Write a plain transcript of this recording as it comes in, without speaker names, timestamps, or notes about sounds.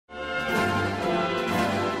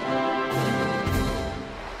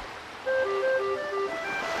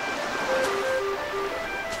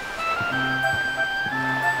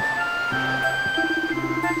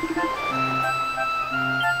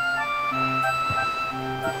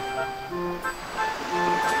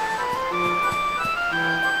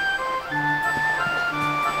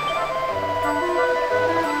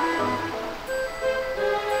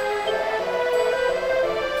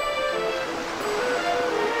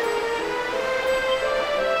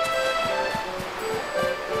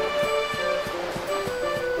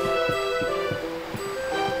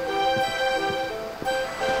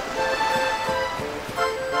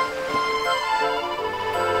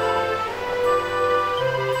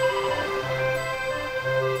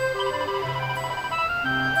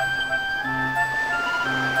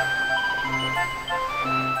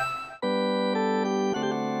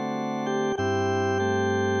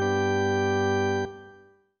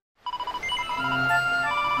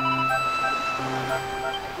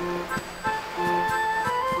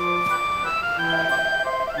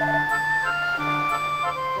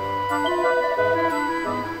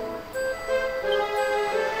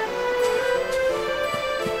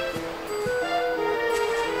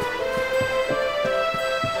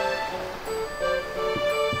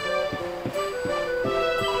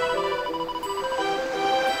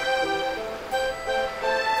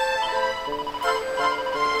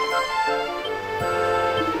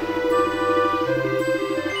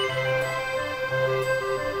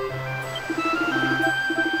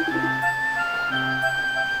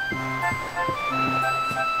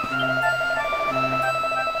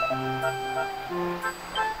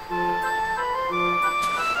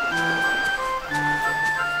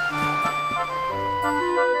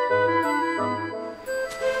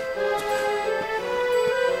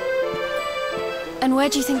And where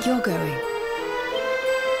do you think you're going?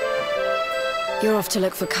 You're off to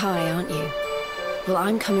look for Kai, aren't you? Well,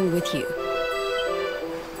 I'm coming with you.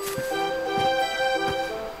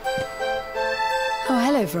 Oh,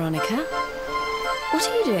 hello, Veronica. What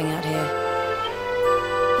are you doing out here?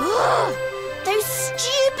 Those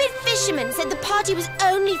stupid fishermen said the party was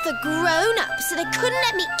only for grown-ups, so they couldn't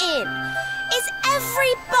let me in. Is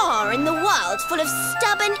every bar in the world full of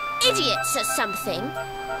stubborn idiots or something?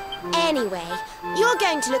 Anyway, you're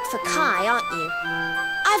going to look for Kai, aren't you?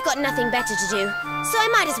 I've got nothing better to do, so I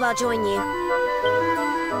might as well join you.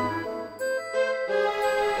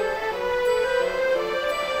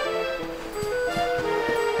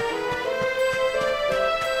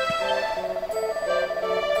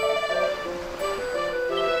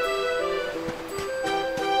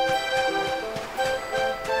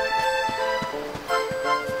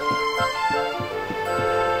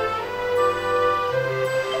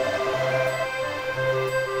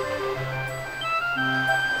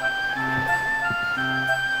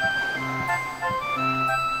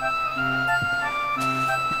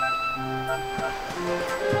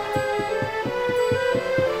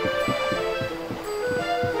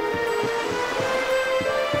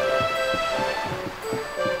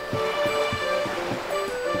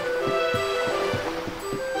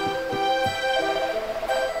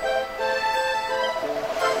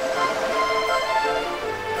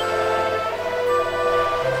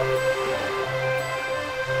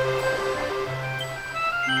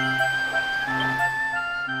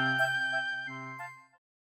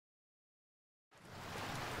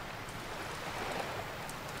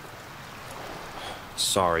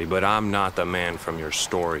 Sorry, but I'm not the man from your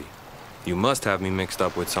story. You must have me mixed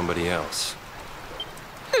up with somebody else.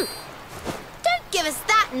 Don't give us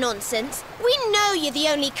that nonsense. We know you're the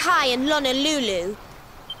only Kai in Honolulu.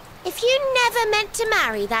 If you never meant to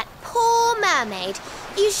marry that poor mermaid,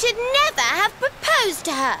 you should never have proposed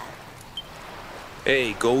to her.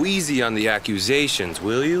 Hey, go easy on the accusations,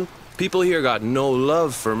 will you? People here got no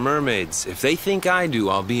love for mermaids. If they think I do,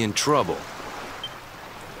 I'll be in trouble.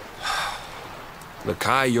 The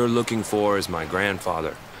Kai you're looking for is my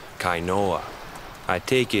grandfather, Kainoa. I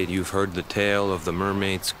take it you've heard the tale of the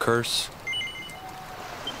mermaid's curse?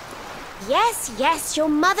 Yes, your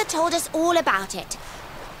mother told us all about it.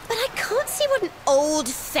 But I can't see what an old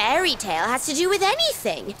fairy tale has to do with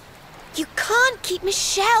anything. You can't keep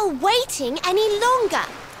Michelle waiting any longer.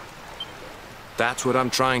 That's what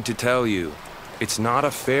I'm trying to tell you. It's not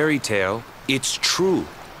a fairy tale, it's true.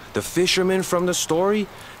 The fisherman from the story,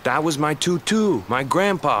 that was my tutu, my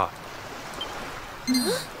grandpa.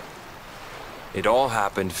 Huh? It all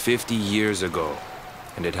happened 50 years ago,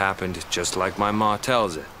 and it happened just like my ma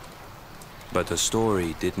tells it. But the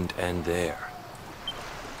story didn't end there.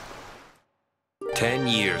 10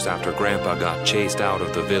 years after Grandpa got chased out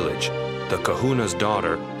of the village, the kahuna's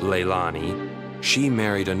daughter, Leilani, she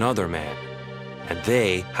married another man, and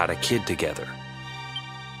they had a kid together.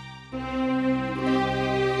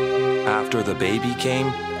 After the baby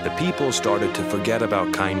came, the people started to forget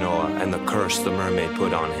about Kainoa and the curse the mermaid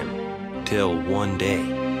put on him, until one day.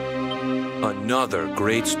 Another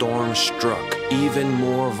great storm struck, even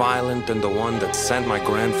more violent than the one that sent my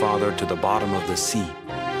grandfather to the bottom of the sea.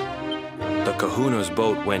 The kahuna's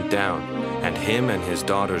boat went down, and him and his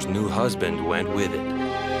daughter's new husband went with it.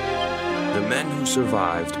 The men who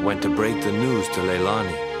survived went to break the news to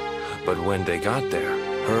Leilani, but when they got there,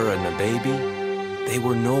 her and the baby, they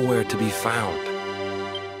were nowhere to be found.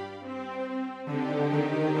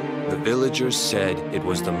 The villagers said it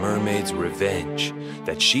was the mermaid's revenge,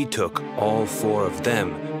 that she took all 4 of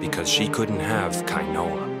them because she couldn't have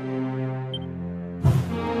Kainoa.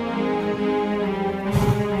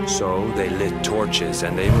 So they lit torches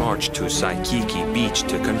and they marched to Saikiki Beach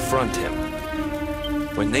to confront him.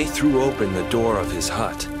 When they threw open the door of his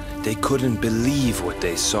hut, they couldn't believe what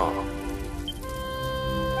they saw.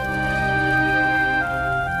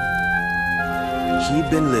 He'd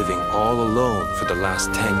been living all alone for the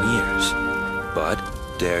last 10 years, but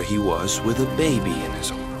there he was with a baby in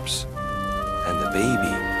his arms. And the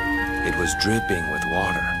baby, it was dripping with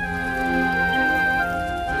water.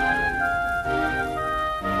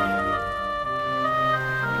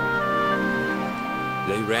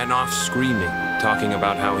 They ran off screaming, talking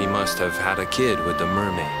about how he must have had a kid with the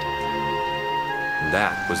mermaid. And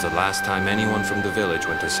that was the last time anyone from the village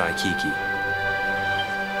went to Saikiki.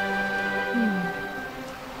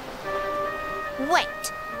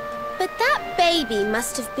 Wait, but that baby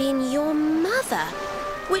must have been your mother,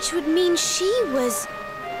 which would mean she was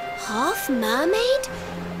half mermaid,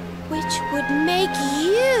 which would make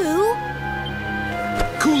you...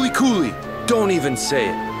 Cooley, don't even say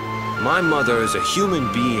it. My mother is a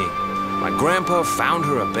human being. My grandpa found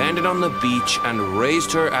her abandoned on the beach and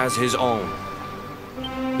raised her as his own.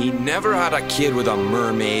 He never had a kid with a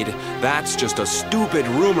mermaid. That's just a stupid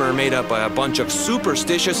rumor made up by a bunch of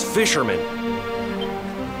superstitious fishermen.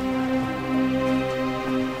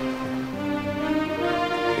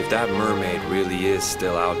 If that mermaid really is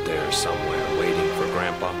still out there somewhere waiting for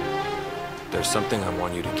Grandpa, there's something I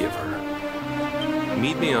want you to give her.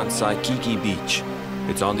 Meet me on Saikiki Beach.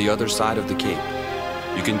 It's on the other side of the cape.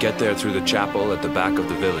 You can get there through the chapel at the back of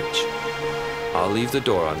the village. I'll leave the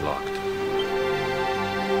door unlocked.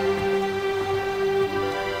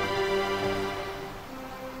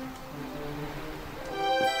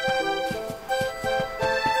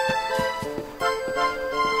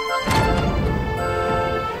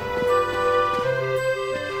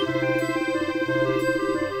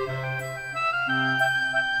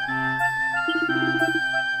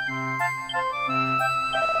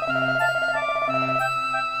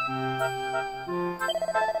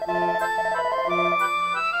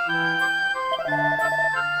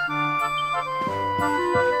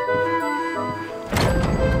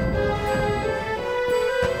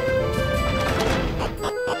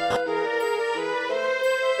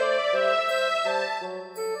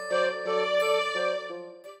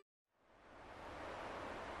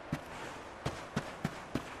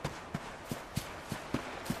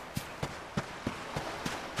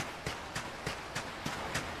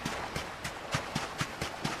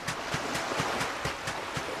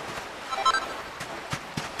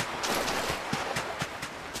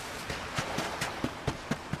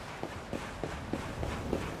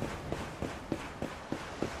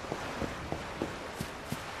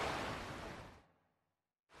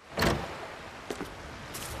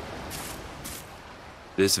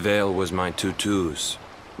 This veil was my tutu's.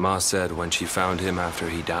 Ma said when she found him after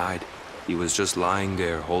he died, he was just lying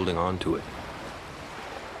there holding on to it.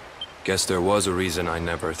 Guess there was a reason I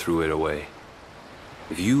never threw it away.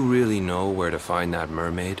 If you really know where to find that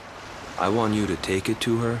mermaid, I want you to take it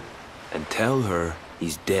to her and tell her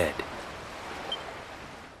he's dead.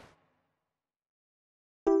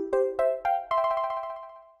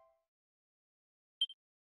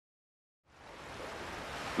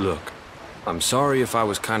 Look, I'm sorry if I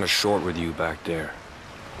was kinda short with you back there,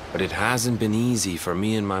 but it hasn't been easy for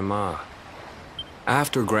me and my ma.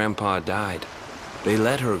 After Grandpa died, they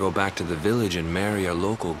let her go back to the village and marry a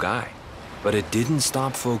local guy, but it didn't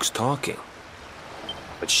stop folks talking.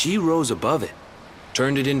 But she rose above it,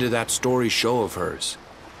 turned it into that story show of hers,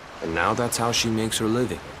 and now that's how she makes her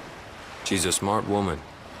living. She's a smart woman,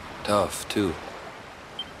 tough too.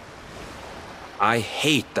 I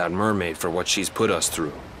hate that mermaid for what she's put us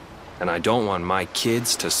through. And I don't want my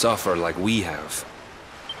kids to suffer like we have.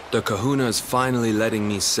 The kahuna's finally letting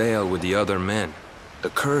me sail with the other men. The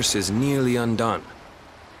curse is nearly undone.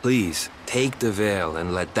 Please, take the veil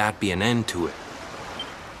and let that be an end to it.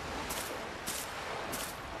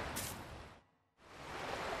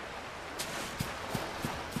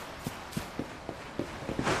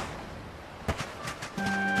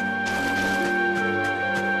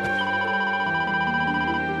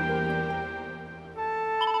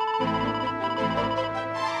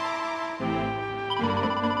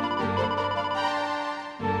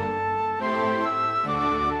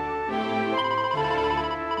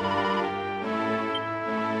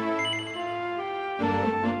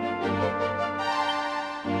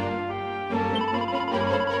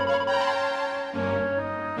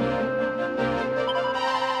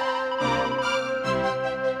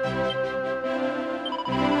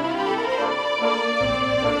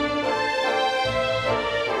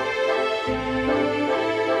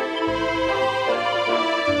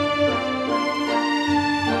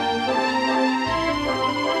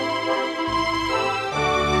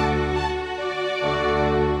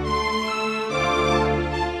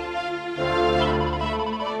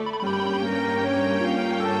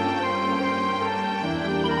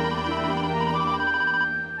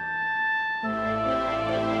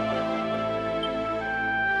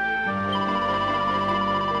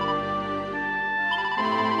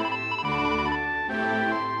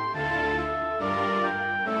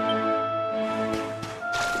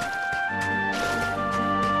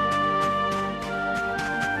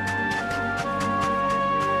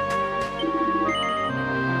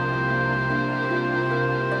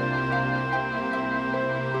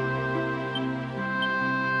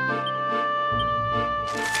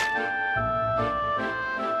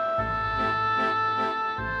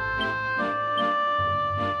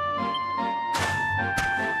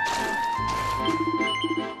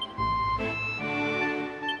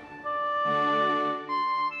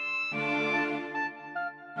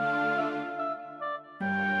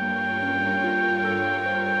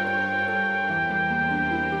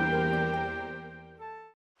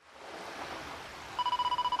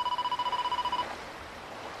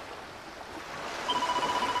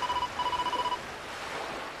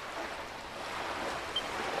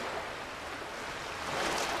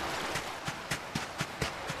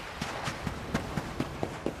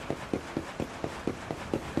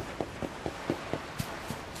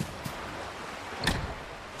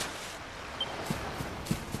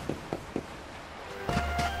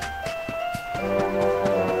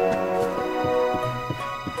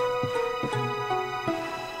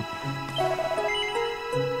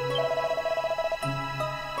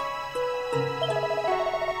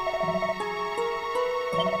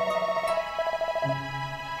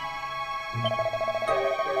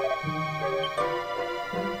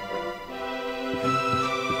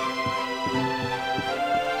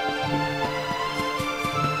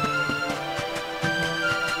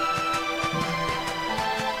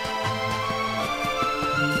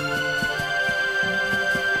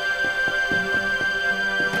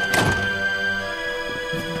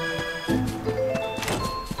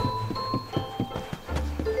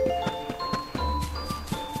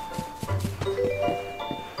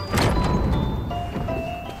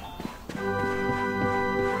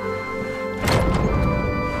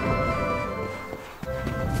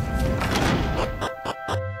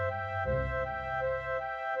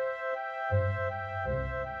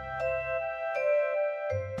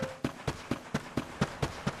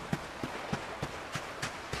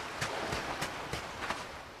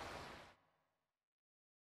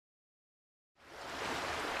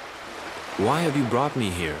 Why have you brought me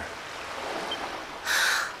here?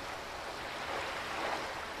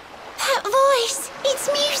 That voice! It's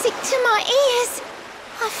music to my ears!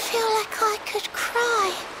 I feel like I could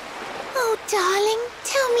cry. Oh, darling,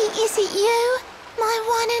 tell me, is it you? My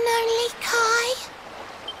one and only Kai?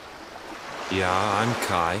 Yeah, I'm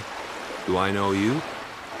Kai. Do I know you?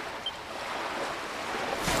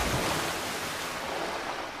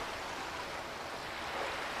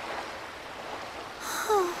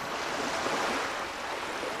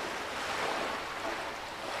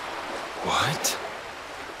 What?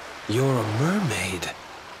 You're a mermaid.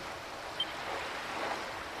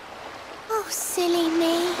 Oh, silly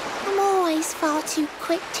me. I'm always far too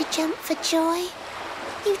quick to jump for joy.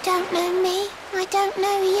 You don't know me, I don't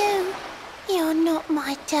know you. You're not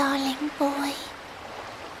my darling boy.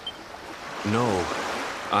 No,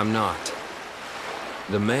 I'm not.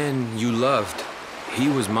 The man you loved, he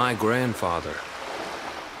was my grandfather.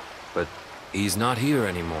 But he's not here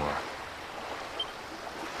anymore.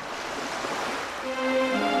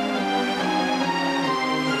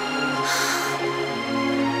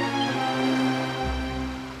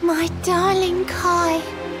 My darling Kai,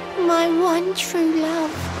 my one true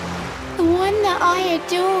love, the one that I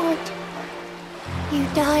adored. You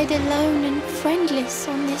died alone and friendless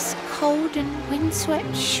on this cold and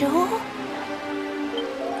windswept shore?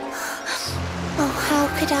 Oh, how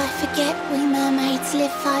could I forget we mermaids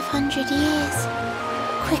live 500 years?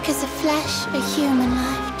 Quick as a flash, a human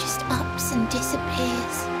life just ups and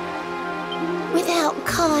disappears. Without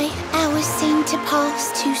Kai, hours seem to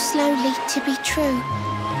pass too slowly to be true.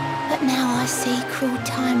 But now I see cruel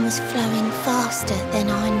time was flowing faster than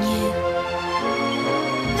I knew.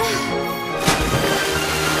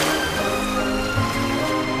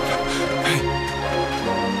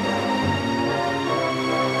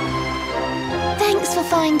 Thanks for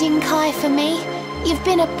finding Kai for me. You've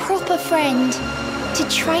been a proper friend. To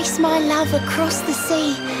trace my love across the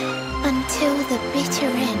sea until the bitter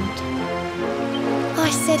end. I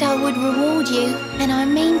said I would reward you, and I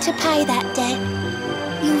mean to pay that debt.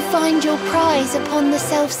 You'll find your prize upon the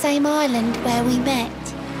selfsame island where we met.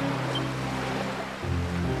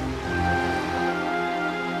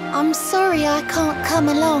 I'm sorry I can't come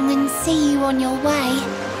along and see you on your way,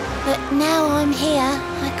 but now I'm here,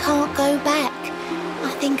 I can't go back.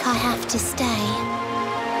 I think I have to stay.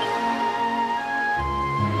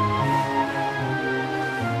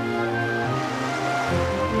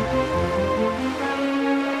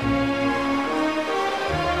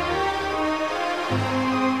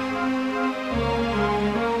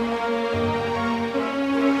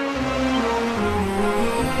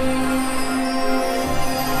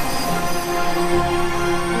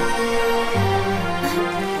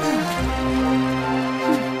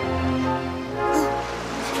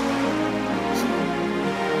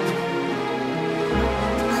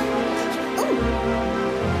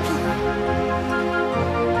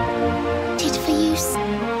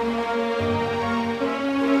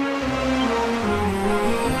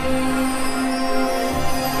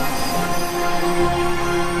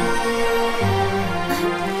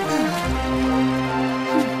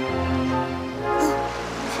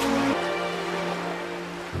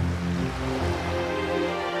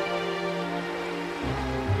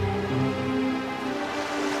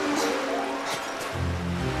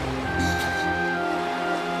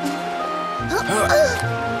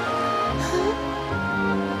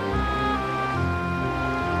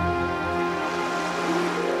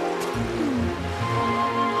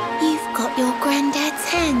 You've got your granddad's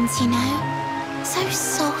hands, you know. So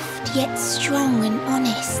soft yet strong and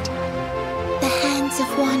honest. The hands of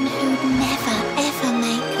one who'd never ever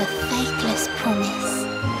make a faithless promise.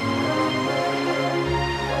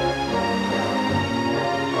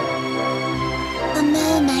 A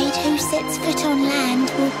mermaid who sets foot on land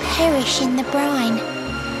will perish in the brine.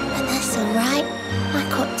 But that's alright, I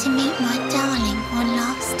got to meet my darling one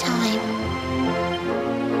last time.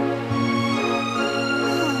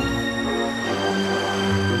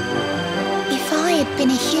 If I had been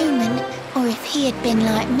a human, or if he had been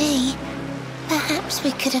like me, perhaps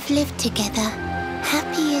we could have lived together,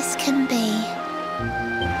 happy as can be.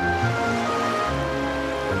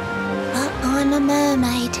 But I'm a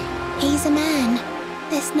mermaid, he's a man.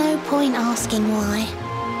 There's no point asking why.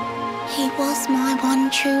 He was my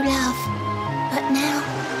one true love, but now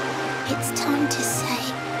it's time to say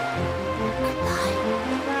goodbye.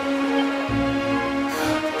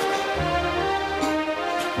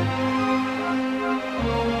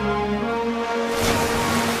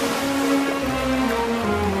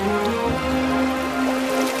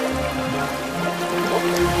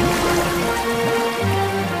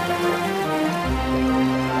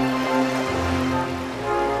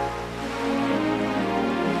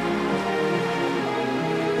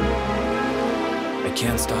 I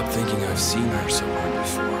can't stop thinking I've seen her somewhere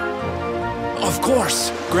before. Of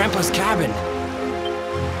course! Grandpa's cabin!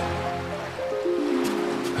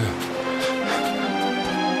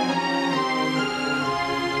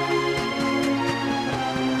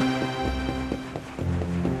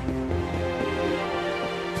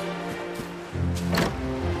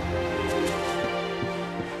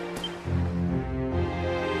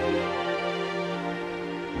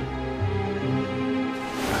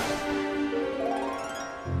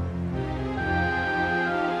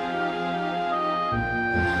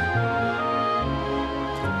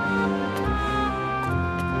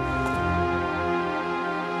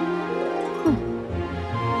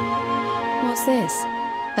 What's this?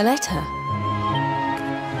 A letter?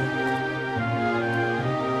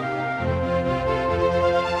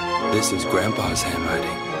 This is Grandpa's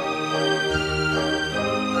handwriting.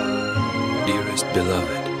 Dearest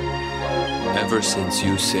beloved, ever since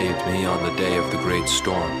you saved me on the day of the great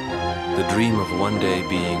storm, the dream of one day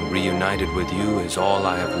being reunited with you is all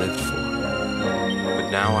I have lived for. But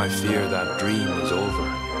now I fear that dream is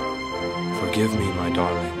over. Forgive me, my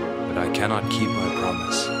darling, but I cannot keep my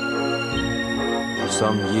promise.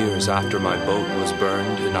 Some years after my boat was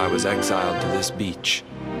burned and I was exiled to this beach,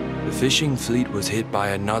 the fishing fleet was hit by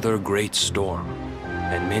another great storm,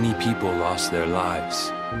 and many people lost their lives.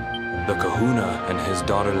 The kahuna and his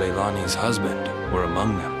daughter Leilani's husband were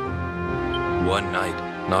among them. One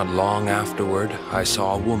night, not long afterward, I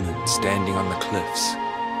saw a woman standing on the cliffs.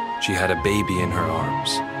 She had a baby in her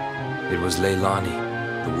arms. It was Leilani,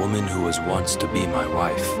 the woman who was once to be my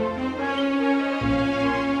wife.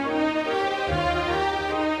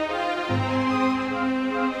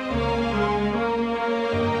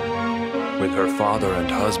 With her father and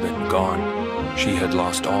husband gone, she had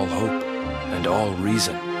lost all hope and all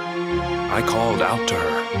reason. I called out to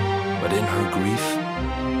her, but in her grief,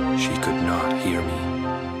 she could not hear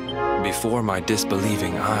me. Before my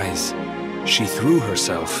disbelieving eyes, she threw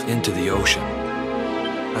herself into the ocean.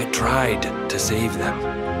 I tried to save them.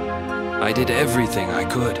 I did everything I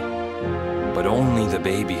could, but only the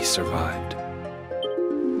baby survived.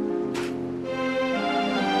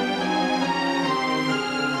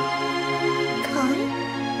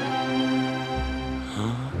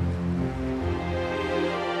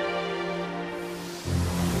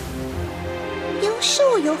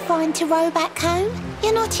 Sure you're fine to row back home?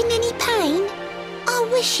 You're not in any pain? I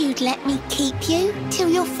wish you'd let me keep you till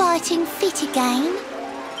you're fighting fit again.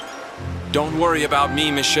 Don't worry about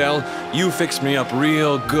me, Michelle. You fixed me up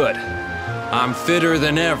real good. I'm fitter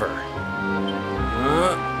than ever.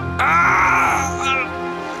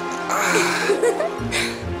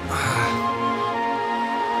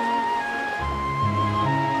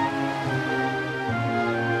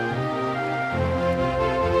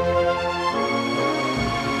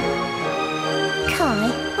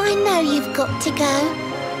 I know you've got to go.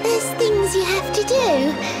 There's things you have to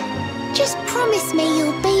do. Just promise me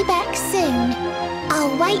you'll be back soon.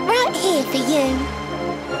 I'll wait right here for you.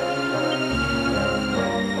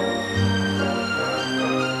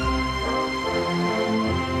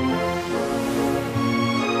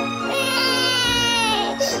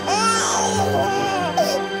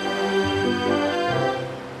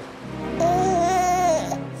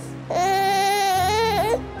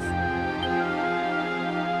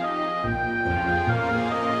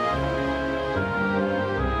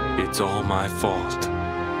 It's all my fault.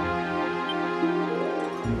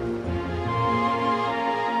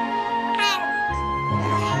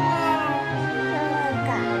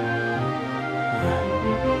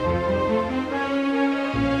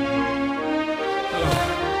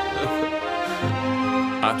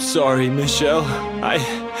 sorry, Michelle.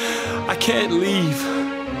 I can't leave.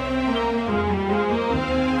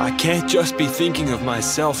 I can't just be thinking of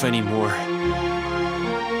myself anymore.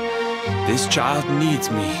 This child needs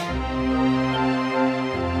me.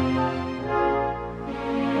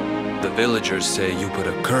 The villagers say you put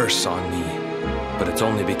a curse on me, but it's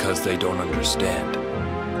only because they don't understand.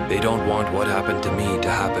 They don't want what happened to me to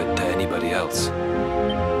happen to anybody else.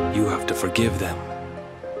 You have to forgive them.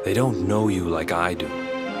 They don't know you like I do.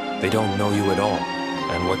 They don't know you at all,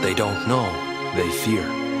 and what they don't know, they fear.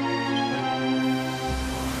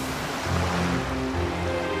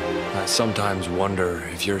 I sometimes wonder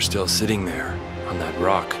if you're still sitting there, on that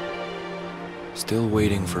rock, still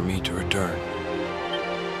waiting for me to return.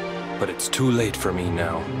 But it's too late for me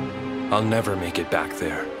now. I'll never make it back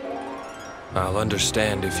there. I'll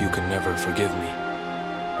understand if you can never forgive me,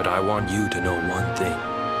 but I want you to know one thing.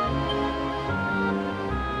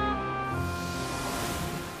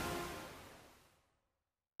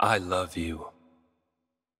 I love you.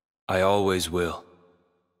 I always will.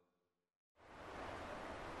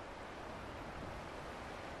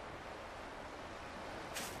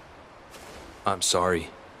 I'm sorry.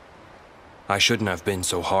 I shouldn't have been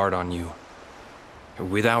so hard on you.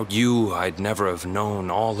 Without you, I'd never have known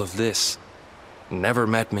all of this. Never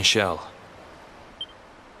met Michelle.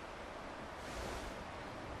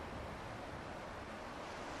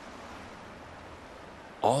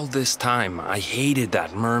 All this time, I hated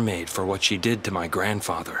that mermaid for what she did to my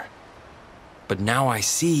grandfather. But now I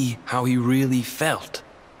see how he really felt.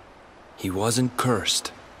 He wasn't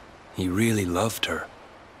cursed. He really loved her.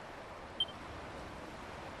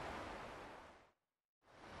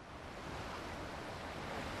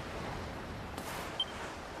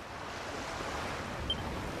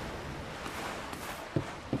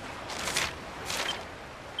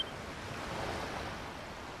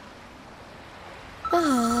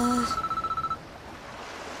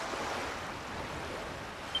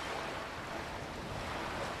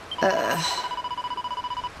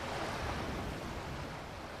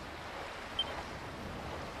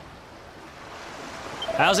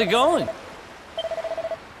 How's it going?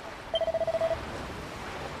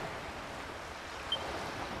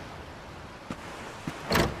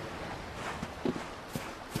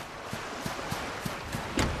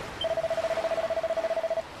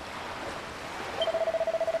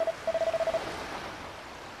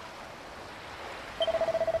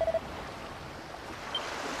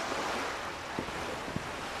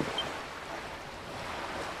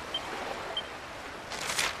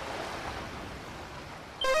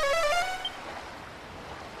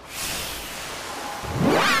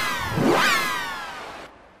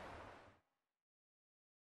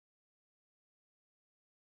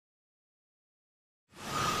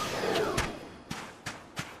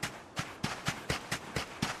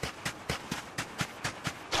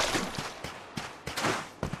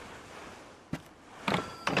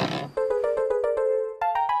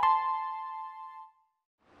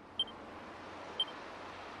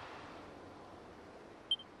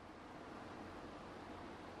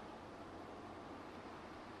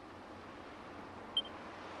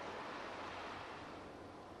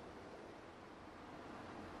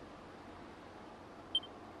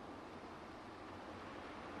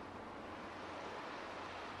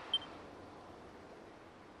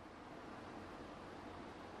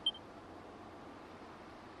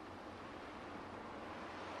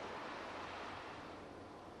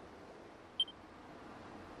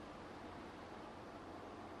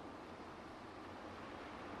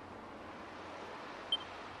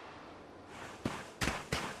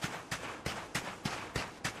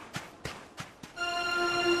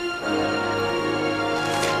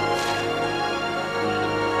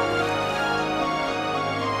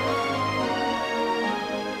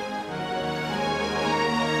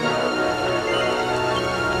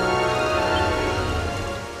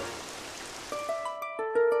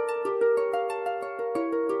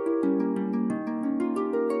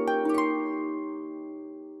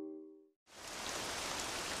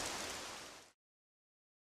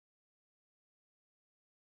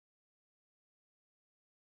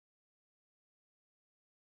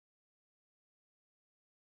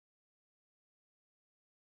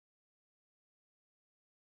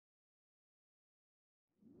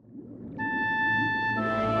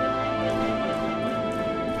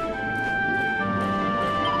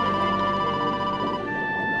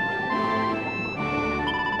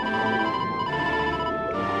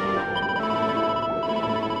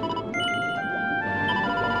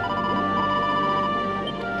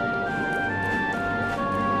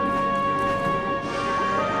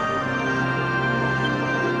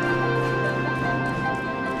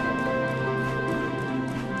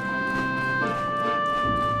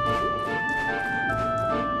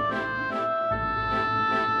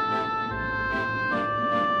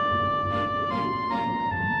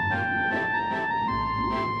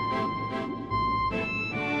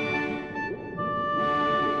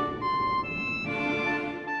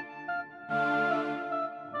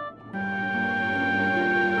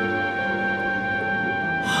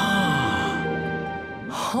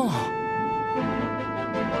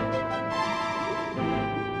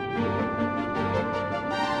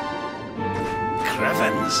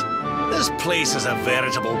 griffins. This place is a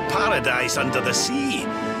veritable paradise under the sea.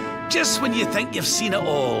 Just when you think you've seen it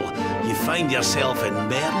all, you find yourself in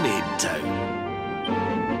Mermaid Town.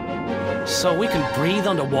 So we can breathe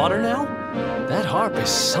underwater now? That harp is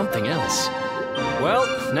something else. Well,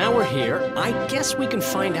 now we're here. I guess we can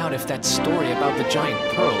find out if that story about the giant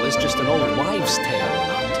pearl is just an old wives' tale or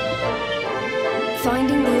not.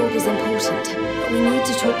 Finding the orb is important, but we need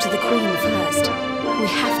to talk to the Queen first. We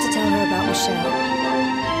have to tell her about Michelle.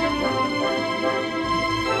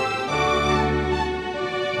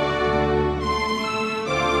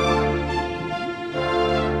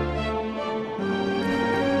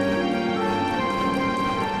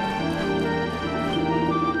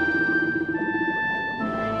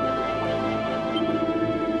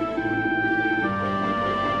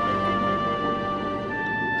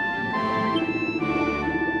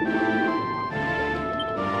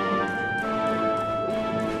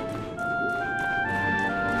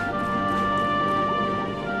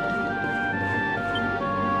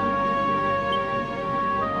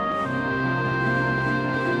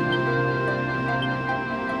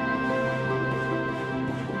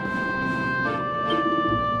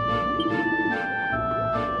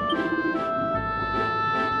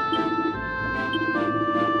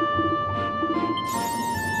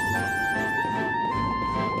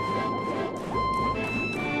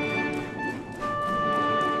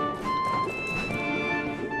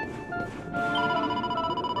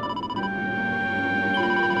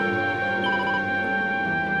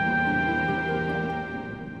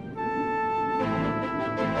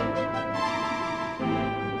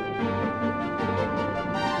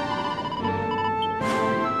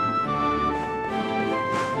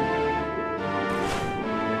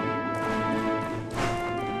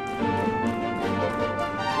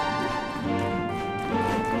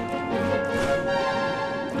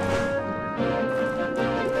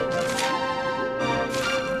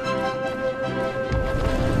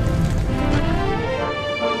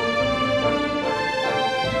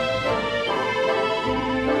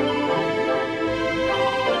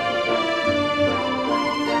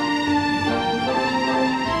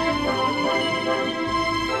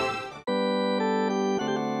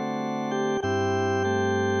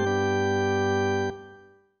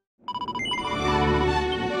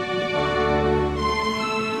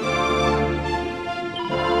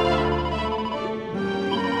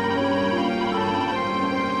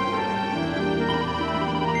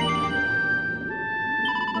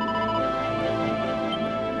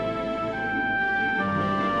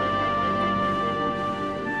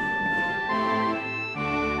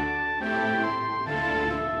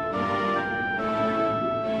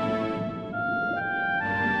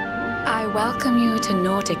 I welcome you to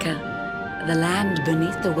Nautica, the land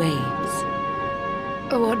beneath the waves.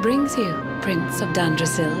 What brings you, Prince of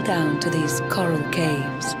Dundrasil, down to these coral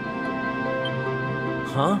caves?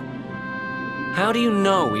 Huh? How do you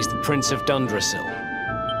know he's the Prince of Dundrasil?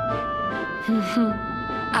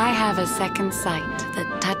 I have a second sight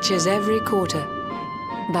that touches every quarter,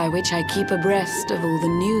 by which I keep abreast of all the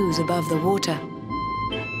news above the water.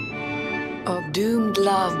 Of doomed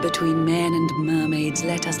love between men and mermaids,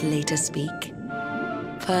 let us later speak.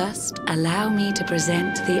 First, allow me to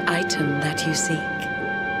present the item that you seek.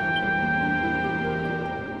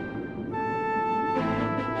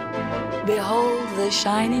 Behold the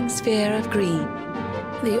shining sphere of green,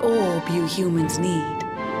 the orb you humans need.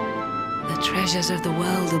 The treasures of the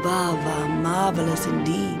world above are marvelous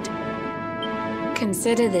indeed.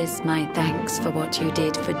 Consider this my thanks for what you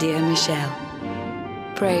did for dear Michelle.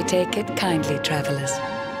 Pray take it kindly, travelers,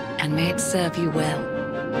 and may it serve you well.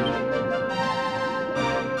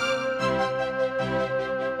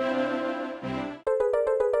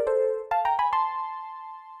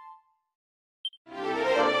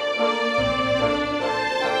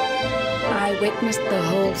 I witnessed the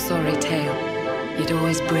whole sorry tale. It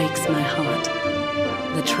always breaks my heart.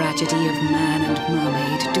 The tragedy of man and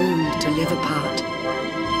mermaid doomed to live apart.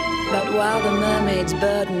 But while the mermaid's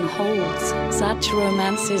burden holds, such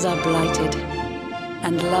romances are blighted,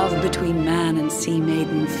 and love between man and sea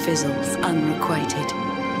maiden fizzles unrequited.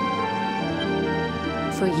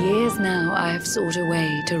 For years now I have sought a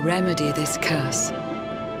way to remedy this curse.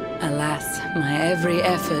 Alas, my every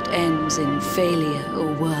effort ends in failure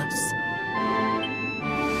or worse.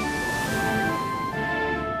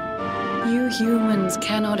 You humans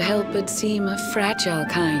cannot help but seem a fragile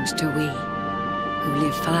kind to we, who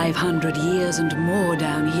live 500 years and more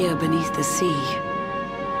down here beneath the sea.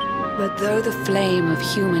 But though the flame of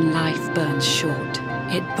human life burns short,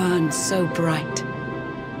 it burns so bright.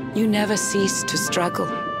 You never cease to struggle.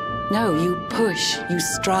 No, you push, you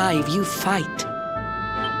strive, you fight.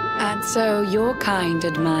 And so your kind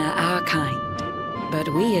admire our kind, but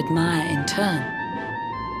we admire in turn.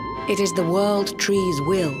 It is the world tree's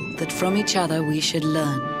will that from each other we should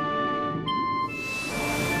learn.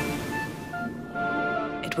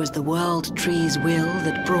 It was the world tree's will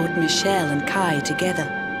that brought Michelle and Kai together.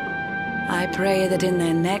 I pray that in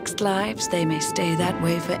their next lives they may stay that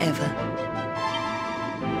way forever.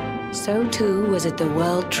 So too was it the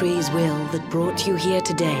world tree's will that brought you here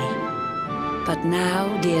today. But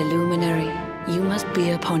now, dear luminary, you must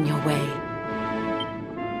be upon your way.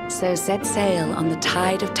 So set sail on the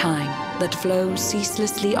tide of time that flows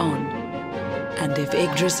ceaselessly on. And if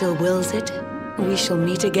Yggdrasil wills it, we shall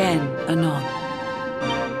meet again anon.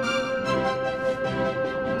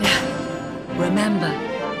 Remember,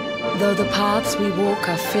 though the paths we walk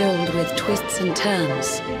are filled with twists and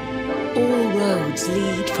turns, all roads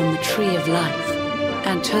lead from the tree of life,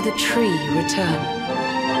 and to the tree return.